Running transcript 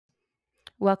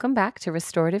Welcome back to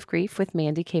Restorative Grief with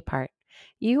Mandy Capehart.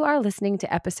 You are listening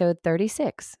to episode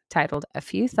 36, titled A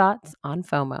Few Thoughts on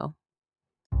FOMO.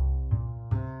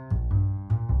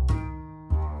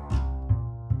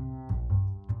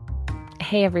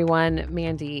 Hey everyone,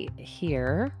 Mandy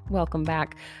here. Welcome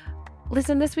back.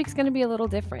 Listen, this week's going to be a little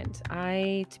different.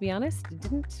 To be honest,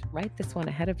 didn't write this one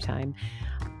ahead of time.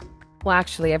 Well,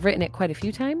 actually, I've written it quite a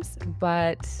few times,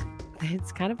 but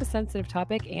it's kind of a sensitive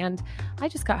topic. And I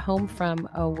just got home from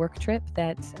a work trip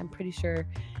that I'm pretty sure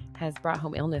has brought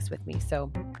home illness with me.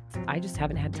 So I just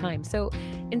haven't had time. So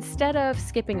instead of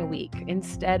skipping a week,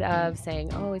 instead of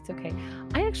saying, oh, it's okay,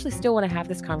 I actually still want to have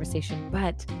this conversation,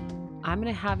 but I'm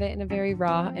going to have it in a very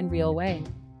raw and real way.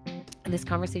 And this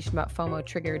conversation about FOMO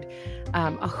triggered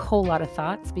a whole lot of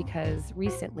thoughts because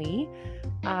recently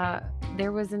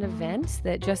there was an event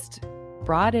that just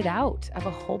brought it out of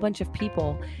a whole bunch of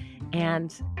people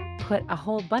and put a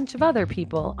whole bunch of other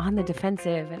people on the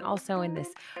defensive and also in this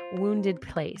wounded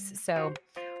place. So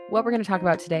what we're going to talk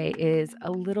about today is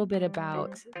a little bit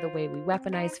about the way we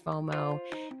weaponize FOMO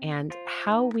and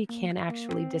how we can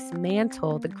actually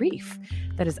dismantle the grief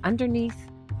that is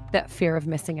underneath that fear of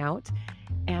missing out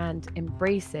and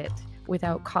embrace it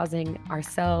without causing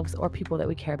ourselves or people that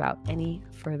we care about any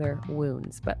further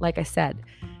wounds. But like I said,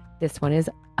 this one is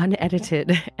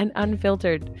unedited and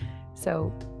unfiltered.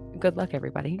 So good luck,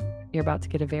 everybody. You're about to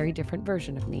get a very different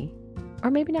version of me,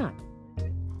 or maybe not.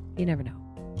 You never know.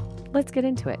 Let's get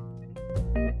into it.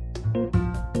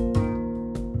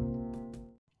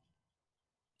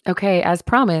 Okay, as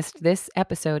promised, this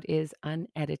episode is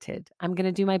unedited. I'm going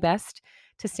to do my best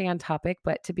to stay on topic,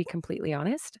 but to be completely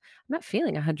honest, I'm not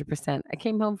feeling 100%. I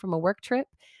came home from a work trip,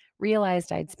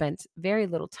 realized I'd spent very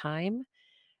little time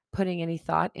putting any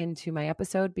thought into my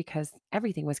episode because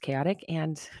everything was chaotic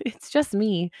and it's just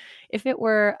me. If it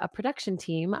were a production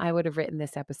team, I would have written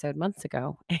this episode months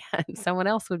ago and someone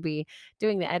else would be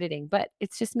doing the editing, but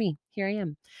it's just me. Here I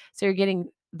am. So you're getting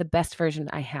the best version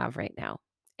I have right now.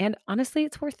 And honestly,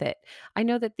 it's worth it. I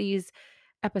know that these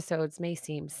episodes may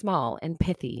seem small and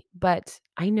pithy, but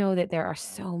I know that there are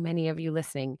so many of you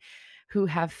listening who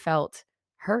have felt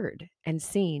heard and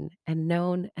seen and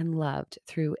known and loved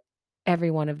through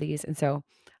every one of these. And so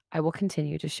I will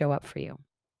continue to show up for you.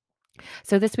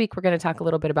 So this week, we're going to talk a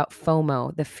little bit about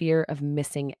FOMO, the fear of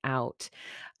missing out.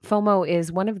 FOMO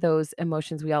is one of those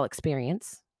emotions we all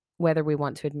experience, whether we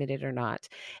want to admit it or not.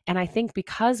 And I think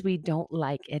because we don't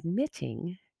like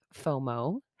admitting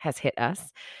FOMO has hit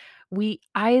us, we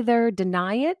either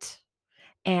deny it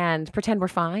and pretend we're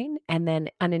fine and then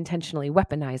unintentionally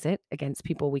weaponize it against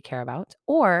people we care about,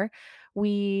 or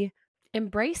we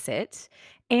embrace it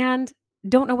and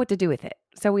don't know what to do with it.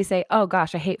 So we say, oh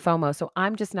gosh, I hate FOMO. So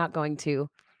I'm just not going to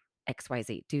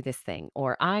XYZ, do this thing,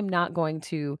 or I'm just going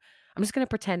to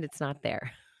pretend it's not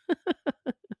there.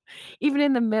 Even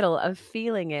in the middle of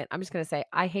feeling it, I'm just going to say,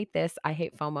 I hate this. I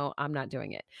hate FOMO. I'm not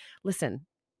doing it. Listen,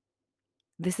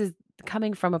 this is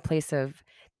coming from a place of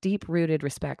deep rooted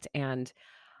respect and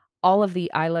all of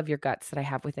the I love your guts that I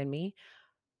have within me.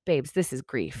 Babes, this is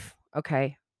grief.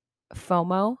 Okay.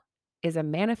 FOMO is a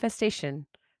manifestation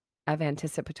of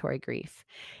anticipatory grief.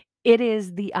 It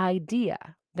is the idea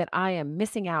that I am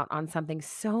missing out on something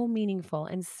so meaningful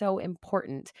and so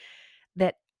important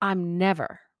that I'm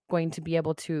never going to be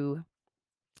able to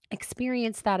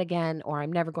experience that again, or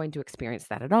I'm never going to experience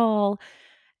that at all.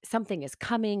 Something is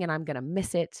coming and I'm going to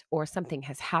miss it, or something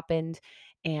has happened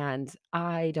and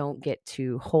I don't get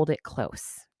to hold it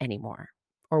close anymore.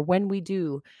 Or when we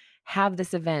do have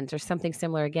this event or something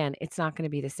similar again, it's not going to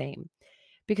be the same.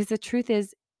 Because the truth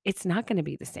is, it's not going to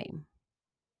be the same.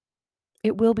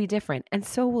 It will be different, and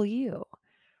so will you.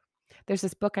 There's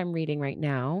this book I'm reading right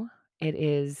now. It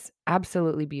is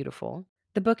absolutely beautiful.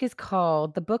 The book is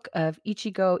called The Book of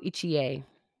Ichigo Ichie,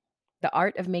 The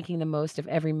Art of Making the Most of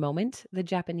Every Moment, the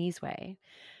Japanese Way.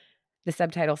 The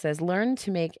subtitle says, Learn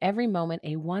to make every moment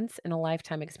a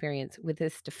once-in-a-lifetime experience with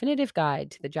this definitive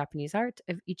guide to the Japanese art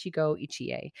of Ichigo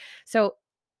Ichie. So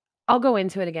I'll go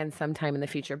into it again sometime in the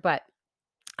future, but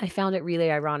I found it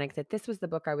really ironic that this was the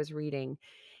book I was reading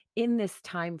in this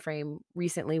time frame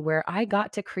recently where I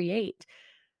got to create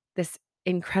this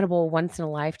incredible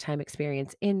once-in-a-lifetime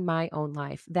experience in my own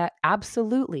life that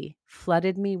absolutely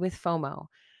flooded me with FOMO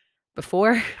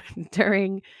before,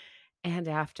 during, and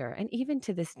after. And even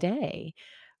to this day,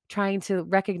 trying to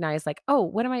recognize like, oh,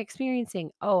 what am I experiencing?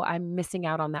 Oh, I'm missing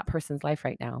out on that person's life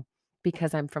right now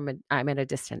because I'm at a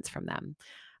distance from them.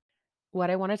 What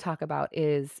I want to talk about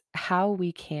is how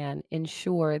we can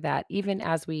ensure that even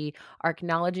as we are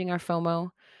acknowledging our FOMO,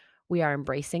 we are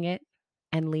embracing it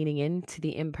and leaning into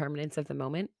the impermanence of the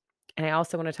moment. And I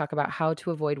also want to talk about how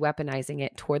to avoid weaponizing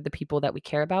it toward the people that we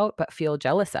care about, but feel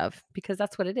jealous of, because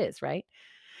that's what it is, right?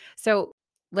 So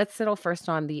let's settle first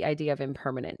on the idea of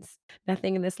impermanence.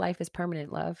 Nothing in this life is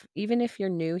permanent, love. Even if you're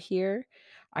new here,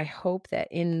 I hope that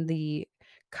in the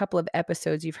couple of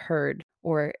episodes you've heard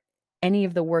or any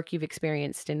of the work you've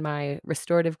experienced in my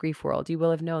restorative grief world, you will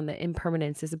have known that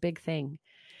impermanence is a big thing,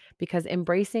 because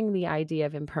embracing the idea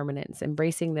of impermanence,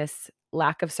 embracing this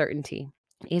lack of certainty,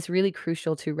 is really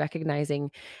crucial to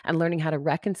recognizing and learning how to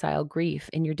reconcile grief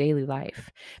in your daily life.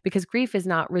 Because grief is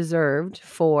not reserved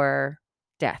for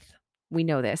death. We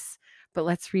know this, but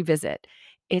let's revisit.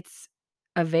 It's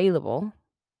available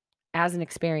as an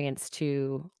experience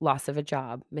to loss of a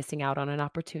job, missing out on an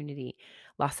opportunity,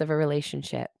 loss of a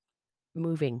relationship,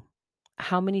 moving.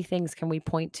 How many things can we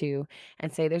point to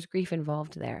and say there's grief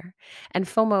involved there? And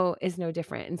FOMO is no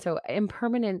different. And so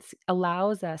impermanence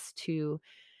allows us to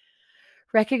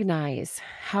recognize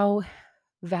how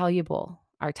valuable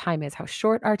our time is, how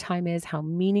short our time is, how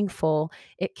meaningful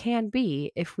it can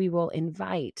be if we will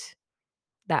invite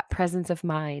that presence of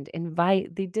mind,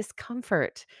 invite the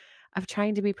discomfort of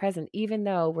trying to be present, even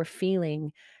though we're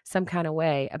feeling some kind of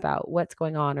way about what's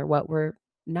going on or what we're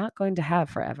not going to have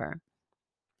forever.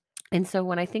 And so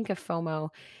when I think of FOMO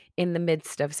in the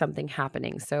midst of something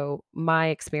happening, so my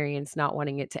experience not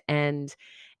wanting it to end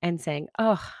and saying,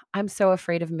 oh, I'm so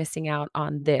afraid of missing out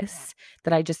on this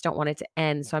that I just don't want it to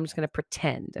end. So I'm just going to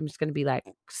pretend. I'm just going to be like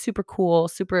super cool,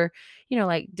 super,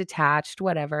 like detached,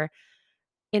 whatever.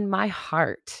 In my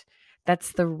heart,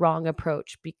 that's the wrong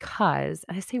approach, because,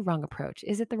 and I say wrong approach,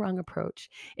 is it the wrong approach?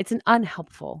 It's an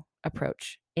unhelpful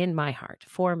approach in my heart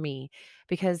for me,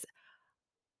 because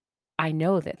I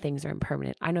know that things are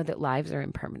impermanent. I know that lives are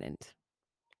impermanent.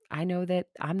 I know that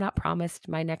I'm not promised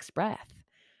my next breath.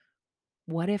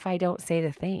 What if I don't say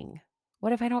the thing?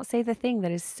 What if I don't say the thing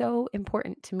that is so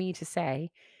important to me to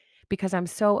say because I'm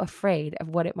so afraid of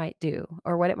what it might do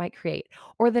or what it might create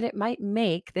or that it might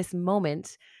make this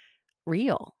moment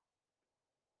real?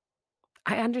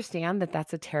 I understand that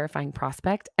that's a terrifying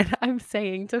prospect. And I'm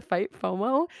saying to fight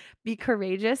FOMO, be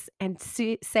courageous and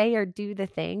say or do the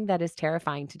thing that is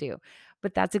terrifying to do.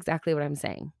 But that's exactly what I'm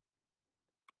saying.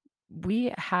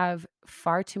 We have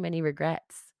far too many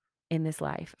regrets in this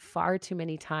life, far too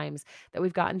many times that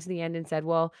we've gotten to the end and said,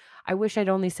 well, I wish I'd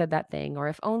only said that thing, or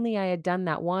if only I had done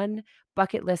that one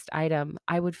bucket list item,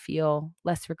 I would feel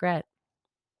less regret.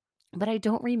 But I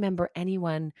don't remember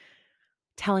anyone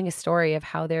telling a story of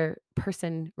how their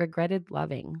person regretted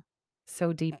loving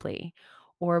so deeply,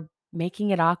 or making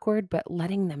it awkward, but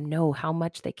letting them know how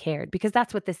much they cared. Because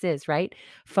that's what this is, right?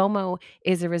 FOMO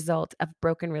is a result of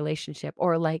broken relationship,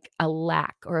 or like a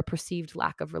lack or a perceived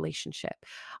lack of relationship.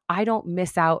 I don't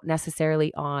miss out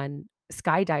necessarily on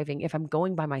skydiving if I'm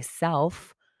going by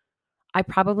myself. I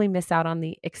probably miss out on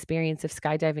the experience of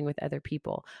skydiving with other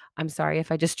people. I'm sorry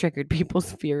if I just triggered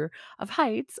people's fear of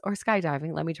heights or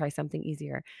skydiving. Let me try something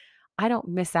easier. I don't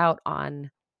miss out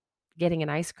on getting an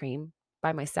ice cream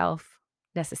by myself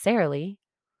necessarily.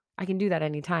 I can do that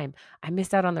anytime. I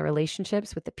miss out on the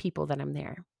relationships with the people that I'm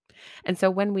there. And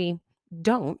so when we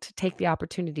don't take the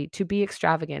opportunity to be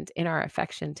extravagant in our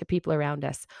affection to people around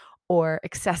us, or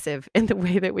excessive in the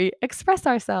way that we express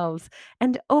ourselves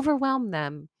and overwhelm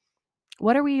them,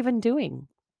 what are we even doing?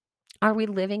 Are we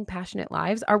living passionate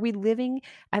lives? Are we living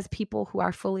as people who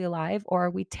are fully alive? Or are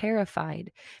we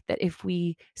terrified that if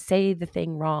we say the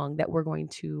thing wrong, that we're going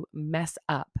to mess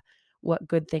up what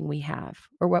good thing we have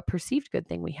or what perceived good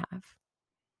thing we have?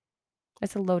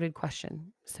 That's a loaded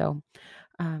question. So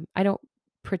I don't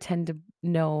pretend to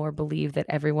know or believe that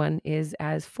everyone is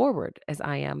as forward as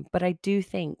I am, but I do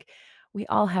think we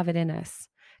all have it in us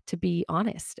to be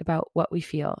honest about what we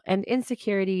feel, and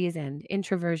insecurities and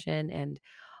introversion and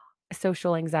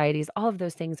social anxieties, all of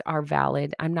those things are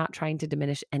valid. I'm not trying to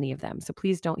diminish any of them. So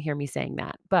please don't hear me saying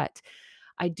that. But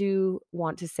I do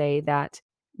want to say that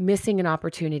missing an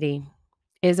opportunity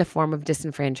is a form of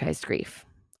disenfranchised grief.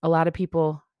 A lot of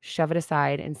people shove it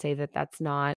aside and say that that's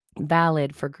not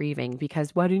valid for grieving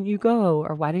because why didn't you go,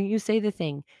 or why didn't you say the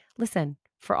thing? Listen,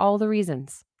 for all the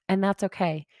reasons, and that's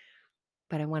okay.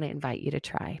 But I want to invite you to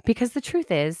try, because the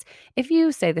truth is, if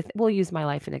you say that, we'll use my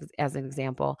life as an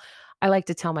example. I like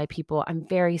to tell my people, I'm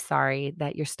very sorry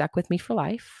that you're stuck with me for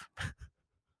life.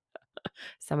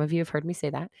 Some of you have heard me say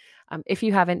that. If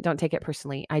you haven't, don't take it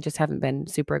personally. I just haven't been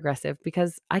super aggressive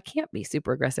because I can't be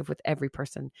super aggressive with every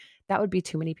person. That would be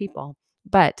too many people.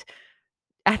 But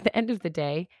at the end of the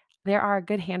day, there are a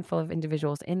good handful of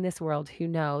individuals in this world who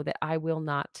know that I will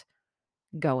not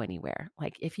go anywhere.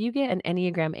 Like if you get an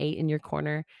Enneagram 8 in your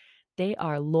corner, they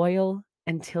are loyal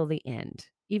until the end.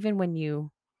 Even when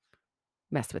you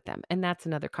mess with them. And that's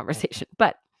another conversation.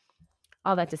 But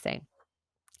all that to say,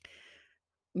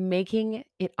 making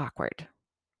it awkward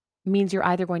means you're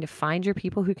either going to find your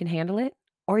people who can handle it,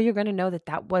 or you're going to know that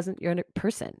that wasn't your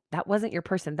person. That wasn't your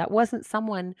person. That wasn't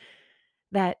someone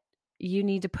that you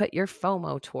need to put your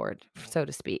FOMO toward, so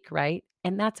to speak, right?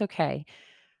 And that's okay.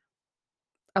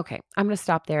 Okay, I'm going to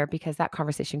stop there because that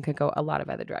conversation could go a lot of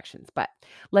other directions. But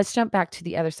let's jump back to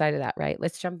the other side of that, right?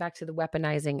 Let's jump back to the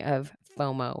weaponizing of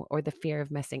FOMO, or the fear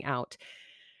of missing out.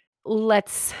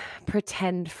 Let's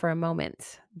pretend for a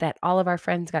moment that all of our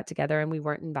friends got together and we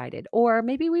weren't invited, or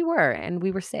maybe we were and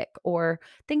we were sick, or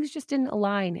things just didn't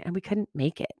align and we couldn't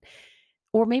make it.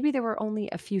 Or maybe there were only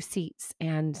a few seats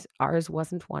and ours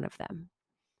wasn't one of them.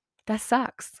 That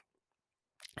sucks.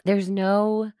 There's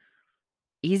no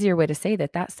easier way to say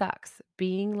that that sucks.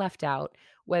 Being left out,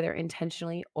 whether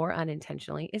intentionally or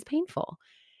unintentionally, is painful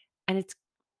and it's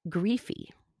griefy,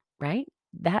 right?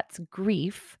 That's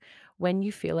grief when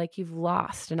you feel like you've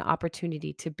lost an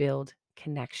opportunity to build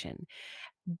connection.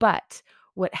 But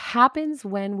what happens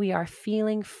when we are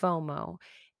feeling FOMO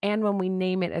and when we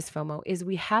name it as FOMO is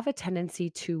we have a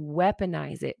tendency to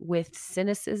weaponize it with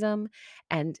cynicism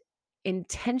and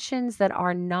intentions that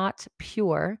are not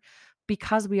pure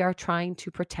because we are trying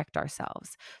to protect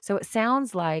ourselves. So it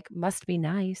sounds like must be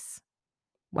nice.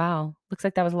 Wow, looks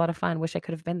like that was a lot of fun. Wish I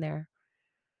could have been there.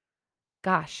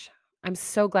 Gosh, I'm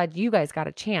so glad you guys got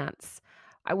a chance.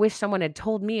 I wish someone had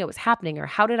told me it was happening, or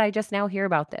how did I just now hear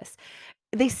about this?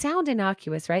 They sound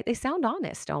innocuous, right? They sound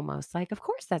honest almost. Like, of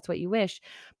course, that's what you wish.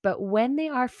 But when they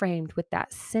are framed with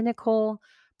that cynical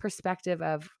perspective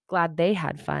of glad they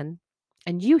had fun,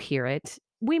 and you hear it,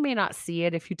 we may not see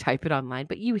it if you type it online,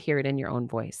 but you hear it in your own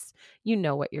voice. You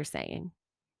know what you're saying,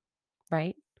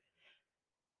 right?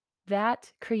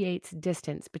 That creates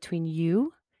distance between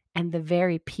you and the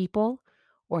very people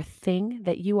or thing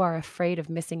that you are afraid of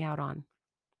missing out on.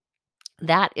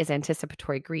 That is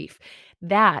anticipatory grief.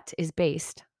 That is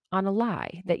based on a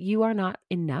lie that you are not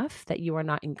enough, that you are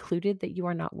not included, that you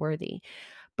are not worthy.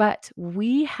 But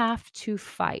we have to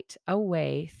fight a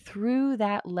way through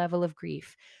that level of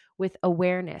grief with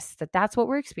awareness that that's what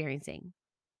we're experiencing.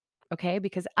 Okay.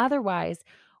 Because otherwise,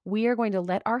 we are going to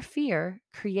let our fear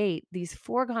create these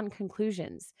foregone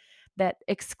conclusions that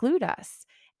exclude us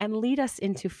and lead us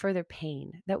into further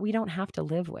pain that we don't have to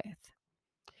live with.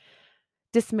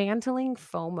 Dismantling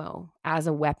FOMO as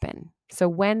a weapon. So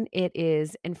when it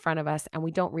is in front of us and we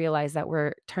don't realize that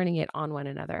we're turning it on one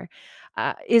another,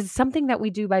 is something that we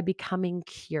do by becoming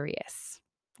curious.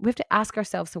 We have to ask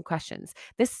ourselves some questions.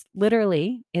 This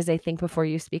literally is a think before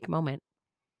you speak moment.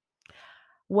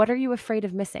 What are you afraid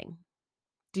of missing?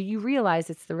 Do you realize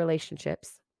it's the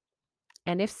relationships?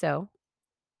 And if so,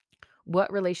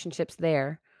 what relationships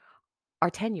there are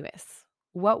tenuous?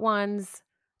 What ones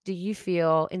do you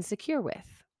feel insecure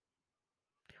with?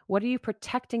 What are you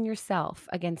protecting yourself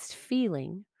against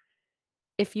feeling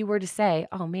if you were to say,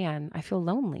 oh man, I feel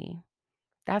lonely?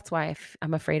 That's why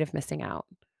I'm afraid of missing out.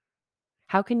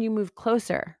 How can you move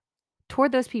closer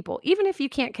toward those people, even if you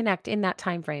can't connect in that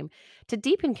time frame, to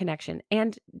deepen connection?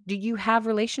 And do you have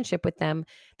relationship with them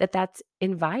that's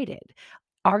invited?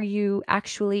 Are you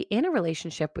actually in a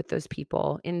relationship with those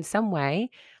people in some way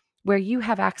where you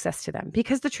have access to them?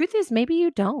 Because the truth is, maybe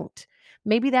you don't.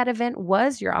 Maybe that event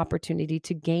was your opportunity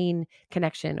to gain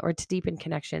connection or to deepen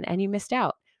connection and you missed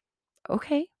out.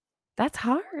 Okay, that's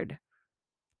hard,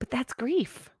 but that's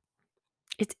grief.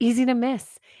 It's easy to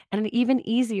miss and even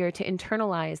easier to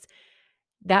internalize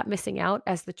that missing out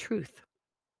as the truth,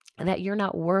 that you're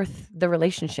not worth the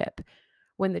relationship.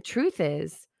 When the truth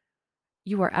is,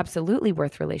 you are absolutely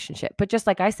worth relationship. But just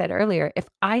like I said earlier, if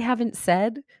I haven't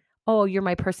said, oh, you're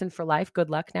my person for life, good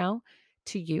luck now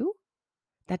to you,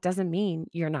 that doesn't mean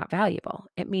you're not valuable.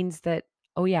 It means that,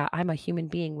 oh, yeah, I'm a human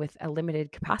being with a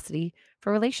limited capacity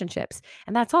for relationships.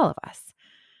 And that's all of us.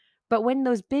 But when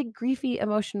those big, griefy,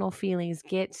 emotional feelings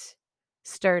get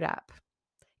stirred up,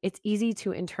 it's easy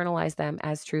to internalize them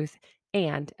as truth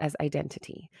and as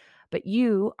identity. But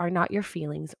you are not your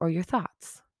feelings or your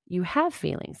thoughts. You have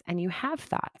feelings and you have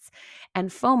thoughts. And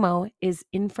FOMO is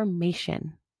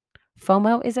information.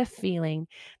 FOMO is a feeling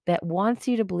that wants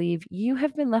you to believe you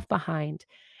have been left behind.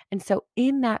 And so,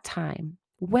 in that time,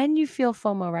 when you feel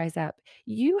FOMO rise up,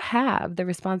 you have the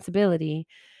responsibility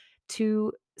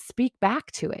to speak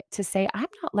back to it, to say, I'm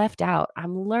not left out.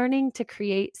 I'm learning to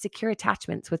create secure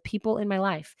attachments with people in my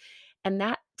life. And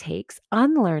that takes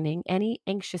unlearning any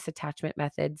anxious attachment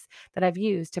methods that I've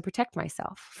used to protect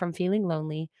myself from feeling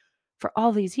lonely for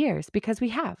all these years, because we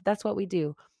have. That's what we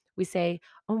do. We say,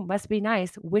 oh, must be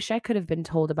nice. Wish I could have been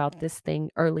told about this thing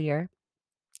earlier.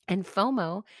 And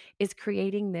FOMO is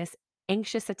creating this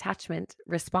anxious attachment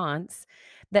response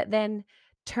that then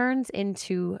turns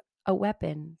into a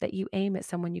weapon that you aim at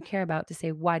someone you care about to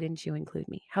say, why didn't you include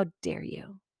me? How dare you?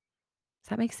 Does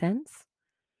that make sense?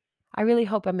 I really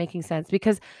hope I'm making sense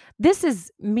because this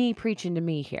is me preaching to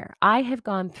me here. I have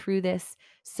gone through this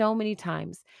so many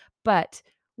times, but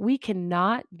we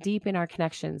cannot deepen our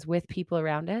connections with people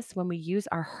around us when we use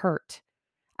our hurt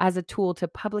as a tool to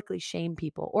publicly shame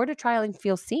people or to try and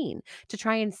feel seen, to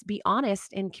try and be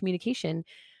honest in communication.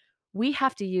 We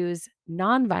have to use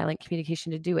nonviolent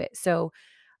communication to do it. So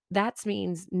that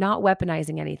means not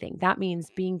weaponizing anything. That means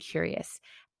being curious,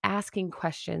 asking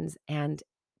questions, and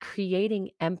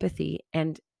creating empathy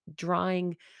and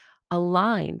drawing a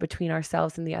line between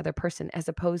ourselves and the other person, as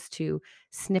opposed to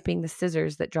snipping the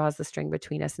scissors that draws the string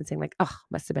between us and saying like, oh,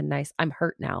 must have been nice. I'm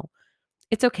hurt now.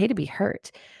 It's okay to be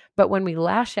hurt. But when we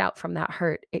lash out from that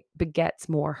hurt, it begets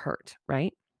more hurt,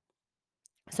 right?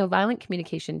 So violent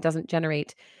communication doesn't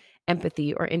generate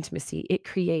empathy or intimacy. It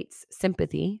creates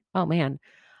sympathy. Oh man,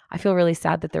 I feel really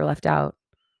sad that they're left out.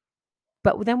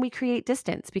 But then we create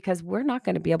distance because we're not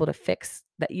going to be able to fix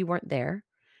that you weren't there.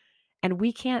 And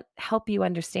we can't help you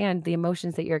understand the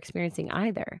emotions that you're experiencing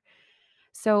either.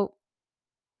 So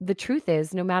the truth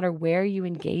is, no matter where you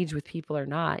engage with people or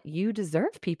not, you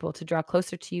deserve people to draw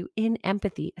closer to you in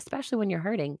empathy, especially when you're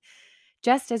hurting,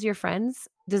 just as your friends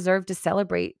deserve to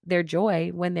celebrate their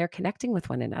joy when they're connecting with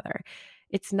one another.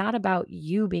 It's not about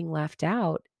you being left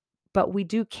out, but we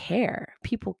do care.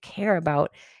 People care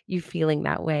about you feeling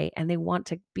that way, and they want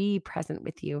to be present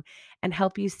with you and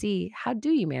help you see, how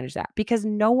do you manage that? Because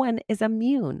no one is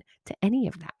immune to any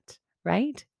of that,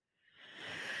 right?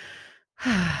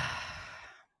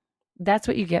 That's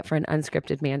what you get for an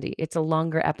unscripted Mandy. It's a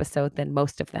longer episode than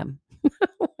most of them.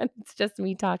 When it's just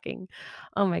me talking.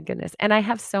 Oh my goodness. And I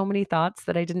have so many thoughts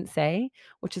that I didn't say,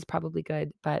 which is probably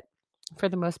good. But for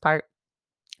the most part,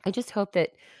 I just hope that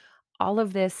all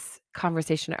of this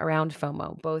conversation around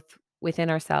FOMO, both within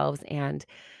ourselves and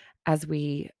as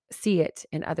we see it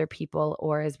in other people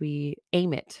or as we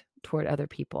aim it toward other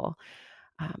people,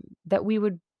 that we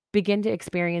would begin to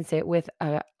experience it with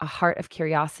a heart of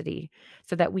curiosity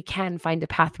so that we can find a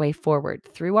pathway forward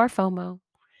through our FOMO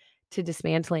to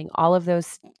dismantling all of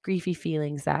those griefy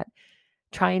feelings that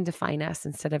try and define us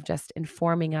instead of just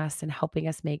informing us and helping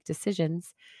us make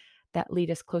decisions that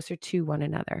lead us closer to one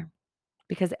another.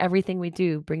 Because everything we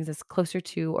do brings us closer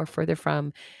to or further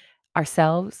from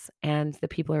ourselves and the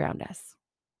people around us.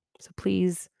 So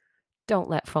please don't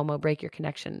let FOMO break your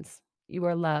connections. You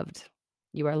are loved.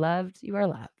 You are loved. You are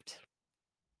loved.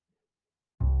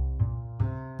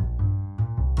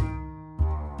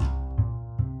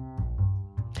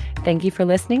 Thank you for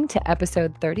listening to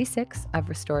episode 36 of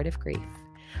Restorative Grief.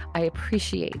 I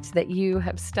appreciate that you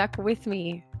have stuck with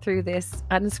me through this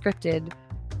unscripted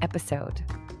episode.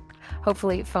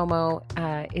 Hopefully FOMO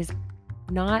is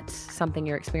not something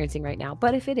you're experiencing right now,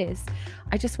 but if it is,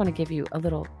 I just want to give you a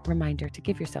little reminder to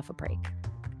give yourself a break.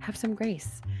 Have some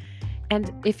grace.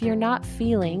 And if you're not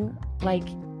feeling like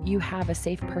you have a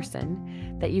safe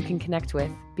person that you can connect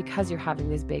with because you're having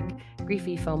these big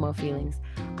griefy FOMO feelings,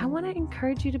 I want to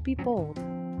encourage you to be bold,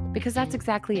 because that's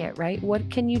exactly it, right? What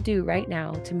can you do right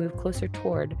now to move closer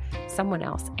toward someone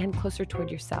else and closer toward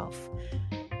yourself?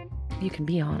 You can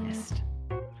be honest.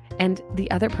 And the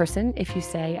other person, if you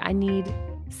say, I need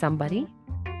somebody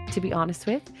to be honest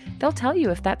with, they'll tell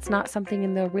you if that's not something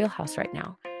in their wheelhouse right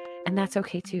now. And that's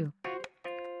okay too.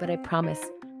 But I promise,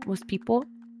 most people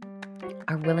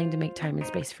are willing to make time and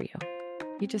space for you.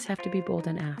 You just have to be bold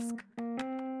and ask.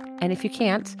 And if you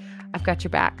can't, I've got your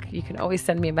back. You can always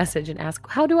send me a message and ask,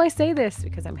 how do I say this?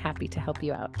 Because I'm happy to help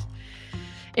you out.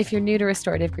 If you're new to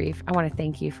Restorative Grief, I want to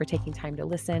thank you for taking time to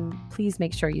listen. Please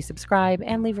make sure you subscribe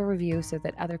and leave a review so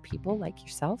that other people like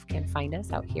yourself can find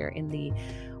us out here in the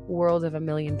world of a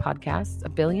million podcasts. A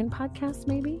billion podcasts,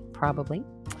 maybe? Probably.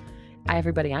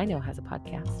 Everybody I know has a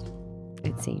podcast,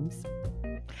 it seems.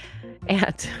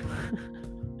 And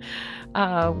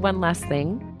one last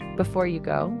thing before you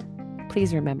go,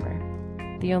 please remember,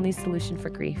 the only solution for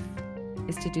grief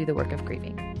is to do the work of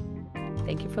grieving.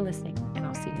 Thank you for listening, and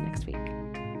I'll see you next week.